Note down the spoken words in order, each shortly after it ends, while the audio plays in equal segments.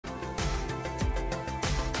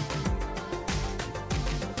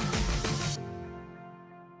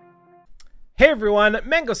Hey everyone,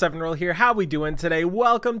 Mango7Roll here. How we doing today?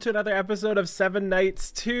 Welcome to another episode of Seven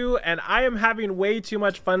Nights 2, and I am having way too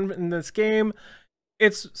much fun in this game.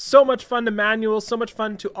 It's so much fun to manual, so much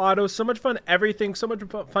fun to auto, so much fun everything, so much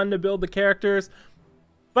fun to build the characters,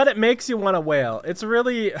 but it makes you want to wail. It's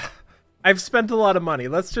really... I've spent a lot of money,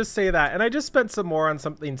 let's just say that, and I just spent some more on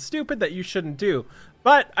something stupid that you shouldn't do,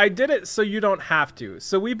 but I did it so you don't have to.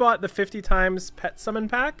 So we bought the 50 times pet summon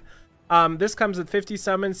pack. This comes with 50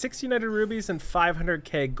 summons, 1600 rubies, and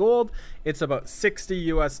 500k gold. It's about $60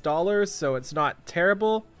 US, so it's not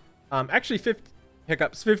terrible. Actually,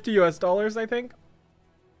 50 US, I think.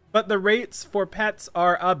 But the rates for pets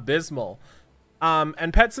are abysmal.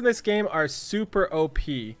 And pets in this game are super OP.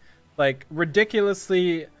 Like,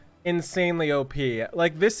 ridiculously, insanely OP.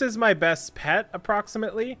 Like, this is my best pet,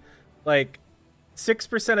 approximately. Like,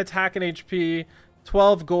 6% attack and HP,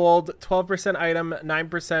 12 gold, 12% item,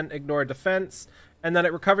 9% ignore defense, and then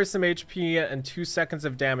it recovers some HP and 2 seconds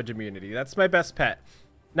of damage immunity. That's my best pet.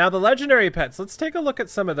 Now the legendary pets, let's take a look at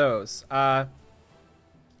some of those.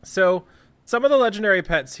 So some of the legendary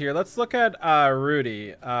pets here, let's look at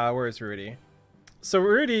Rudy. Where's Rudy? So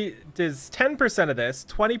Rudy does 10% of this,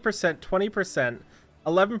 20%, 20%,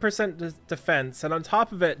 11% defense, and on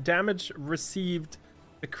top of it, damage received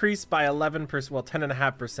decreased by 11%, well,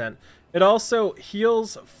 10.5%. It also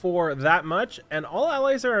heals for that much, and all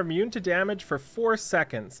allies are immune to damage for 4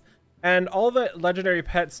 seconds. And all the legendary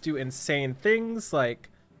pets do insane things, like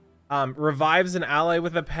revives an ally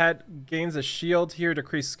with a pet, gains a shield here,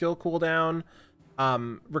 decrease skill cooldown,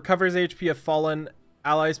 recovers HP of fallen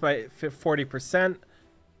allies by 40%.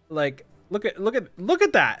 Like, look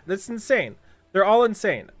at that. That's insane. They're all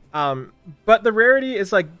insane. But the rarity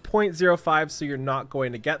is like 0.05, so you're not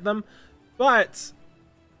going to get them. But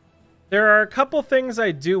there are a couple things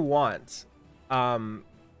I do want. And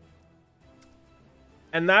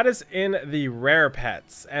that is in the rare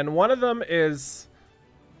pets. And one of them is...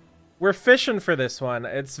 We're fishing for this one.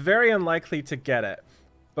 It's very unlikely to get it.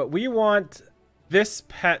 But we want this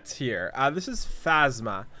pet here. This is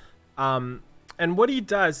Phasma. And what he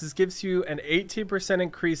does is gives you an 18%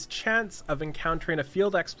 increased chance of encountering a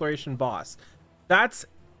field exploration boss. That's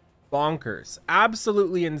bonkers.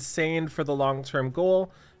 Absolutely insane for the long-term goal.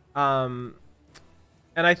 And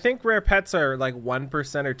I think rare pets are like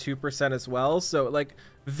 1% or 2% as well. So like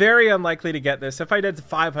very unlikely to get this. If I did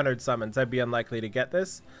 500 summons, I'd be unlikely to get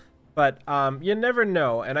this. But you never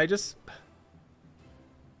know. And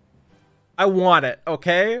I want it,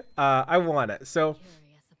 okay? I want it. So...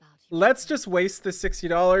 let's just waste the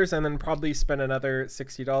 $60 and then probably spend another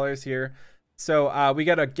 $60 here. So we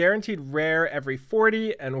get a guaranteed rare every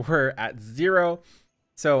 40 and we're at 0.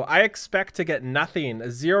 So I expect to get nothing,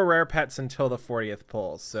 0 rare pets until the 40th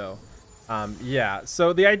pull. So yeah,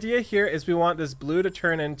 so the idea here is we want this blue to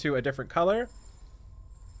turn into a different color.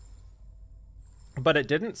 But it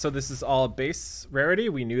didn't, so this is all base rarity.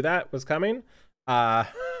 We knew that was coming. It's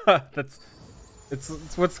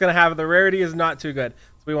what's gonna happen. The rarity is not too good.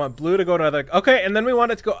 So we want blue to go to another. Okay, and then we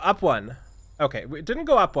want it to go up one. Okay, we didn't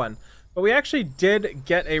go up one, but we actually did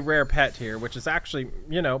get a rare pet here, which is actually,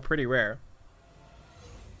 you know, pretty rare.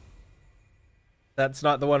 That's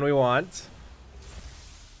not the one we want.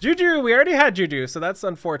 Juju, we already had Juju, so that's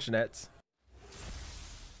unfortunate.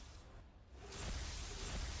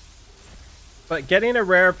 But getting a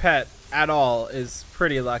rare pet at all is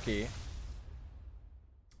pretty lucky.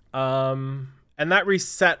 And that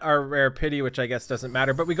reset our rare pity, which I guess doesn't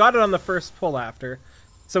matter. But we got it on the first pull after.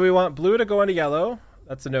 So we want blue to go into yellow.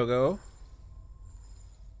 That's a no-go.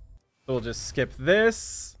 So we'll just skip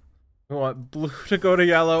this. We want blue to go to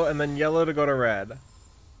yellow and then yellow to go to red.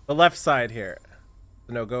 The left side here.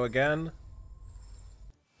 No-go again.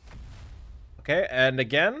 Okay, and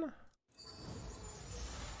again.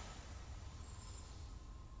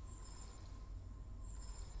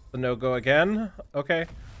 The no-go again. Okay.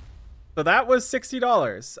 So that was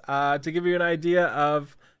 $60 to give you an idea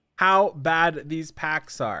of how bad these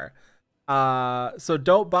packs are. So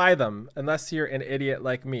don't buy them unless you're an idiot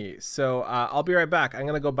like me. So I'll be right back. I'm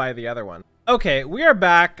going to go buy the other one. Okay, we are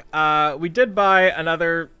back. We did buy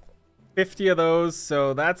another 50 of those,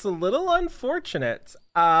 so that's a little unfortunate.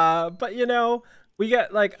 But, you know, we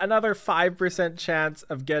get like another 5% chance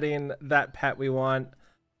of getting that pet we want.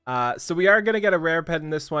 So we are going to get a rare pet in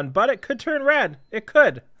this one, but it could turn red. It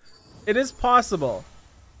could. It is possible.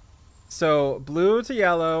 So blue to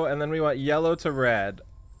yellow, and then we want yellow to red.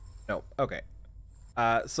 No, okay.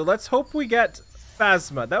 So let's hope we get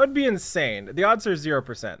Phasma. That would be insane. The odds are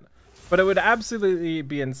 0%, but it would absolutely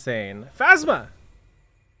be insane. Phasma!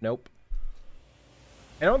 Nope.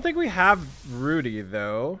 I don't think we have Rudy,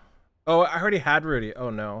 though. Oh, I already had Rudy. Oh,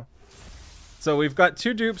 no. So we've got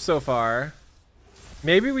 2 dupes so far.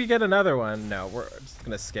 Maybe we get another one. No, we're just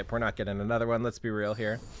gonna skip. We're not getting another one. Let's be real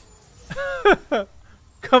here.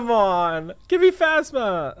 Come on. Give me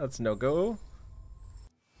Phasma. That's no go.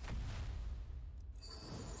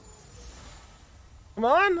 Come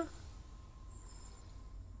on.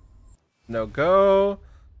 No go.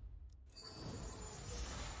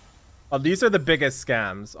 Oh, these are the biggest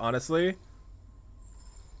scams, honestly.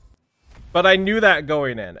 But I knew that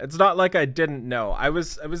going in. It's not like I didn't know. I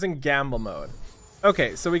was in gamble mode.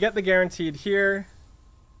 Okay, so we get the guaranteed here.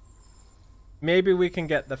 Maybe we can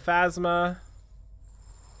get the Phasma.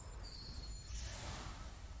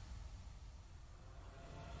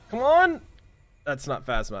 Come on! That's not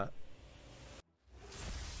Phasma.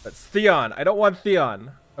 That's Theon. I don't want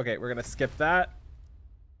Theon. Okay, we're gonna skip that.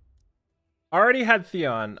 Already had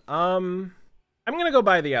Theon. I'm gonna go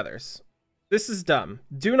buy the others. This is dumb.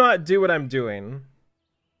 Do not do what I'm doing.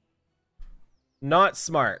 Not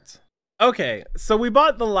smart. Okay, so we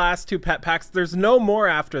bought the last 2 pet packs. There's no more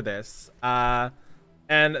after this. And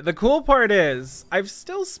the cool part is, I've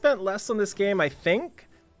still spent less on this game, I think,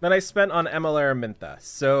 than I spent on MLR and Mintha.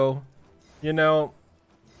 So, you know,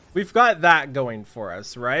 we've got that going for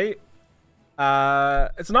us, right?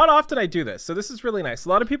 It's not often I do this, so this is really nice. A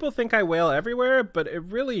lot of people think I whale everywhere, but I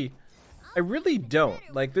really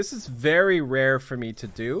don't. Like, this is very rare for me to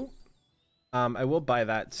do. I will buy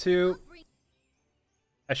that too.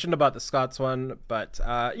 I shouldn't have bought the Scots one, but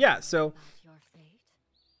yeah, so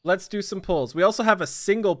let's do some pulls. We also have a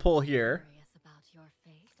single pull here.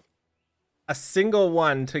 A single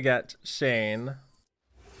one to get Shane.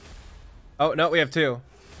 Oh, no, we have 2.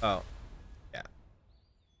 Oh,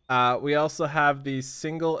 yeah. We also have the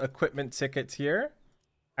single equipment tickets here.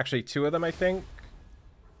 Actually, 2 of them, I think.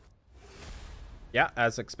 Yeah,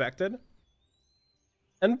 as expected.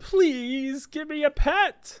 And please give me a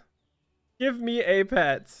pet. Give me a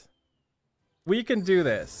pet. We can do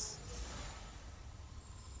this.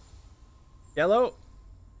 Yellow?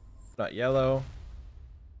 Not yellow.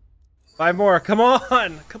 5 more. Come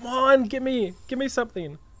on. Come on. Give me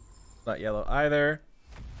something. Not yellow either.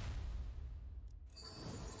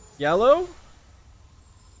 Yellow?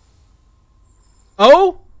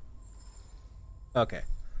 Oh? Okay.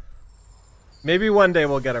 Maybe one day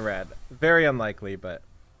we'll get a red. Very unlikely, but...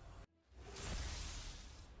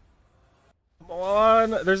 Come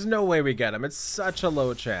on! There's no way we get him. It's such a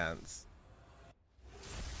low chance.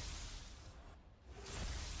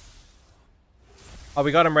 Oh,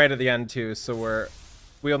 we got him right at the end too, so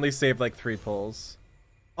we only saved like 3 pulls.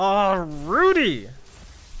 Oh, Rudy!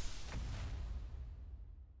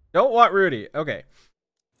 Don't want Rudy. Okay.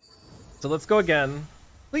 So let's go again.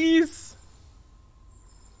 Please!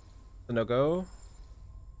 No go.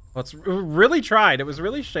 Well, it's really tried. It was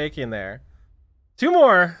really shaking there. 2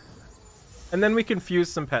 more. And then we can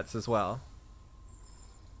fuse some pets as well.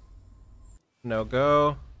 No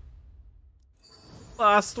go.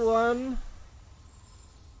 Last one.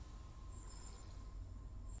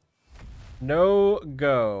 No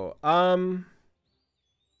go. I'm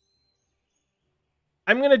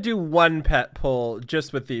gonna do 1 pet pull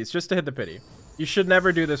just with these, just to hit the pity. You should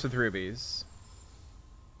never do this with rubies.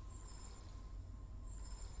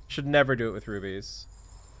 Should never do it with rubies.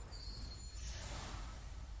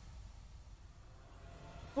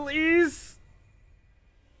 Please.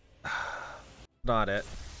 Not it.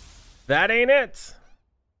 That ain't it.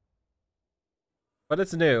 But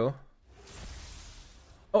it's new.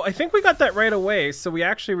 Oh, I think we got that right away, so we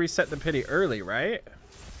actually reset the pity early, right?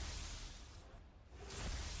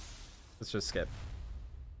 Let's just skip.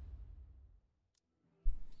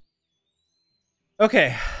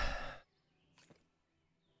 Okay.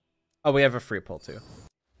 Oh, we have a free pull too.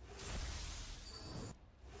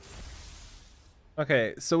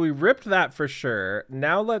 Okay, so we ripped that for sure.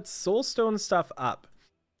 Now let's soulstone stuff up.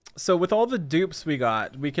 So with all the dupes we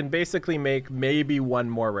got, we can basically make maybe 1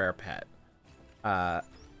 more rare pet.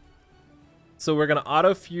 So we're gonna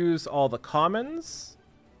auto fuse all the commons.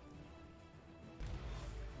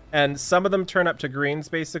 And some of them turn up to greens,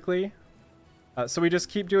 basically. So we just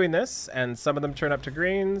keep doing this, and some of them turn up to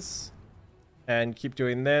greens. And keep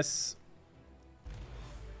doing this.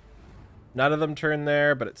 None of them turn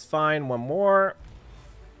there, but it's fine. 1 more.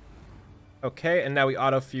 Okay, and now we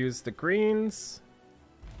auto-fuse the greens.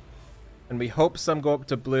 And we hope some go up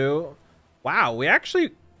to blue. Wow, we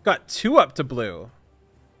actually got 2 up to blue.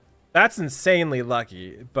 That's insanely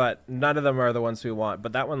lucky, but none of them are the ones we want.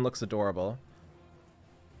 But that one looks adorable.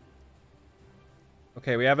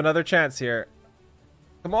 Okay, we have another chance here.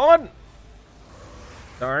 Come on!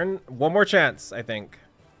 Darn. 1 more chance, I think.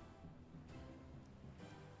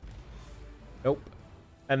 Nope.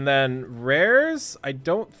 And then rares, I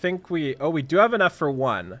don't think we... Oh, we do have enough for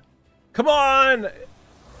one. Come on!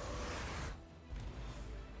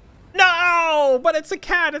 No! But it's a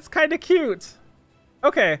cat. It's kind of cute.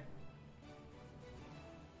 Okay.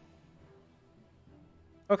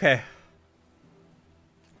 Okay.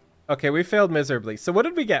 Okay, we failed miserably. So what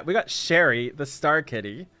did we get? We got Sherry, the Star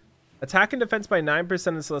Kitty. Attack and defense by 9%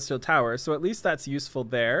 in Celestial Tower. So at least that's useful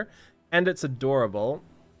there. And it's adorable.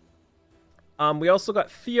 We also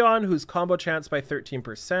got Theon, who's combo chance by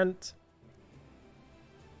 13%.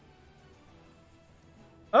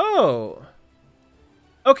 Oh.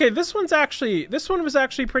 Okay, this one was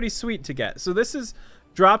actually pretty sweet to get. So this is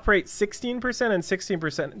drop rate 16% and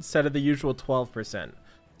 16% instead of the usual 12%.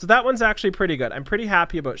 So that one's actually pretty good. I'm pretty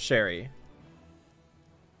happy about Sherry.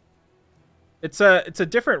 It's a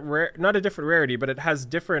different not a different rarity, but it has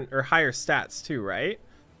different or higher stats too, right?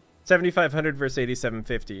 7,500 versus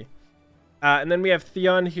 8,750. And then we have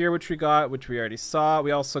Theon here, which we already saw. We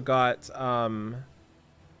also got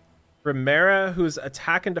Remera, who's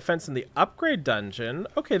attack and defense in the upgrade dungeon.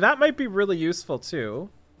 Okay, that might be really useful too.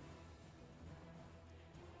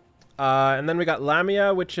 And then we got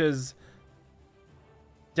Lamia, which is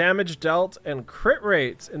damage dealt and crit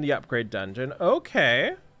rates in the upgrade dungeon.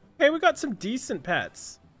 Okay. Okay, we got some decent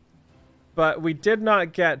pets. But we did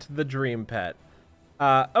not get the dream pet.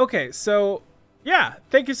 Okay, so yeah,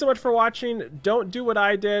 thank you so much for watching. Don't do what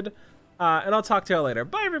I did. And I'll talk to you all later.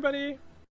 Bye, everybody.